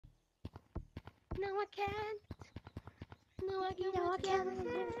No, I can't. No, I can't. No, I can't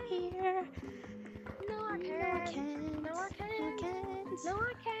live here. No, I No, I can't. can't. No, I can't. No, I can't. No,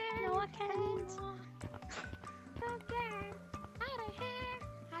 I can't. No, I can't. Okay. Out of here.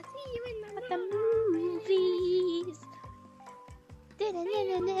 I see you in But the the movies.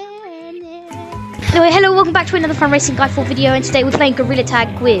 Anyway, hello, welcome back to another Fun Racing Guide 4 video, and today we're playing Gorilla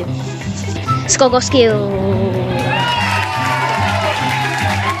Tag with Skogoskill.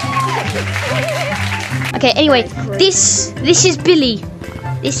 Okay, anyway, this is Billy.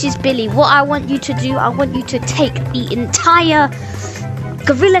 This is Billy. What I want you to do, I want you to take the entire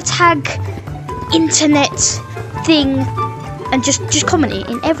Gorilla Tag internet thing and just comment it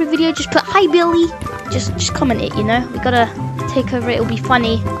in every video. Just put hi Billy. Just comment it. You know, we gotta take over it. It'll be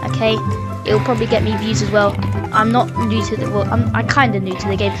funny. Okay, it'll probably get me views as well. I'm not new to the I'm kind of new to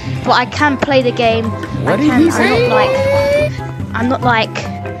the game, but I can play the game. What did he say? I'm not like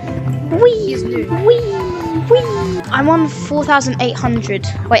wee. I'm on 4,800.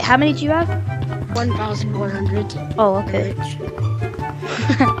 Wait, how many do you have? 1,100. Oh, okay.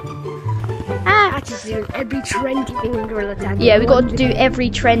 That is doing every trend thing in Gorilla Tag. Yeah, we got to do every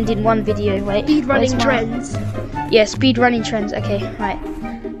trend in one video. Wait, Speed running trends. Yeah, speed running trends. Okay, right.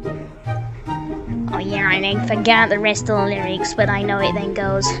 Oh yeah, I didn't forget the rest of the lyrics, but I know it then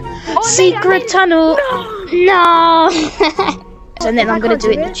goes secret tunnel. No. And then I'm gonna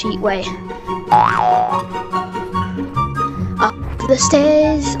do it the cheat way. Up the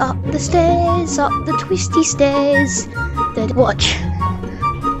stairs, up the stairs, up the twisty stairs. Then watch.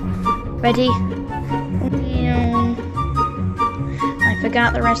 Ready? I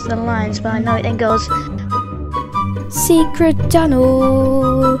forgot the rest of the lines, but I know it then goes secret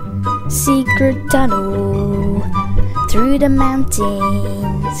tunnel, secret tunnel, through the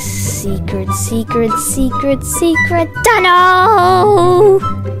mountains, secret, secret, secret, secret tunnel.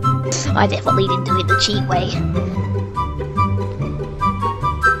 I definitely didn't do it the cheat way.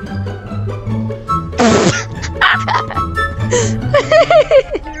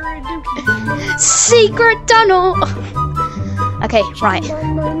 Secret tunnel. Okay, right.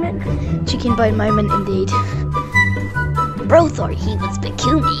 Chicken bone moment indeed. Bro thought he was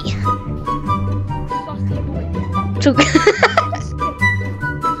bikini.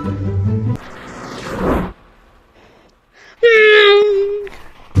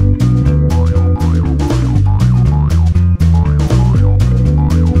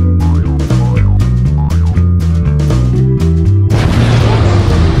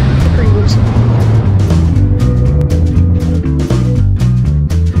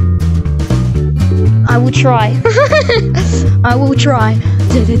 I will try. I will try.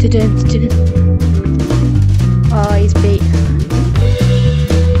 Oh, he's beat.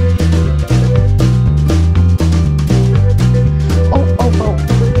 Oh.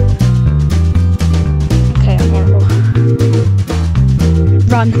 Okay, I'm horrible.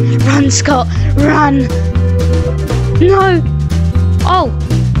 Run, Scott, run! No! Oh!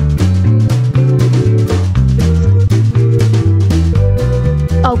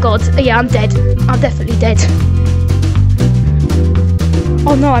 Oh god, yeah, I'm dead. I'm definitely dead.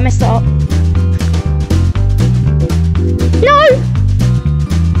 Oh no, I messed that up. No!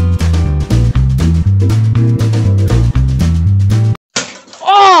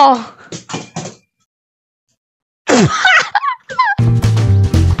 Oh!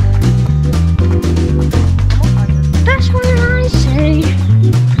 That's what I say.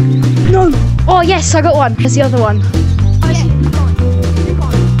 No! Oh yes, I got one. There's the other one.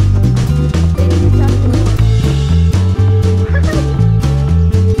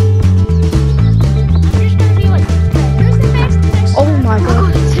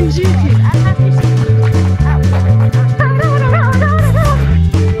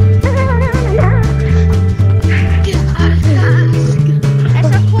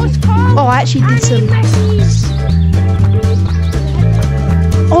 Actually did some.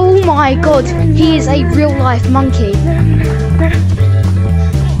 Oh my god, he is a real life monkey.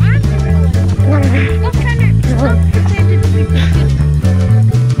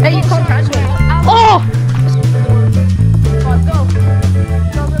 Hey, you can't catch me. Oh!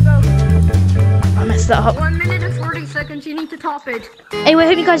 I messed that up. 1 minute and 40 seconds, you need to top it. Anyway, I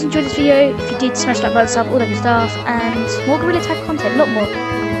hope you guys enjoyed this video. If you did, smash that button, sub, all that good stuff, and more Gorilla Tag content, a lot more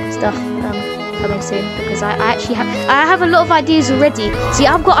stuff coming soon, because I actually have a lot of ideas already. See,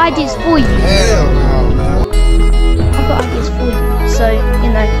 I've got ideas for you. I've got ideas for you. So, you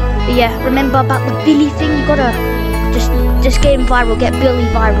know, but yeah, remember about the Billy thing. You gotta just get him viral, get Billy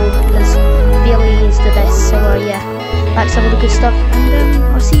viral, because Billy is the best. So yeah, that's all the good stuff, and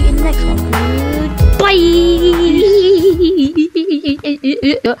I'll see you in the next one. Bye.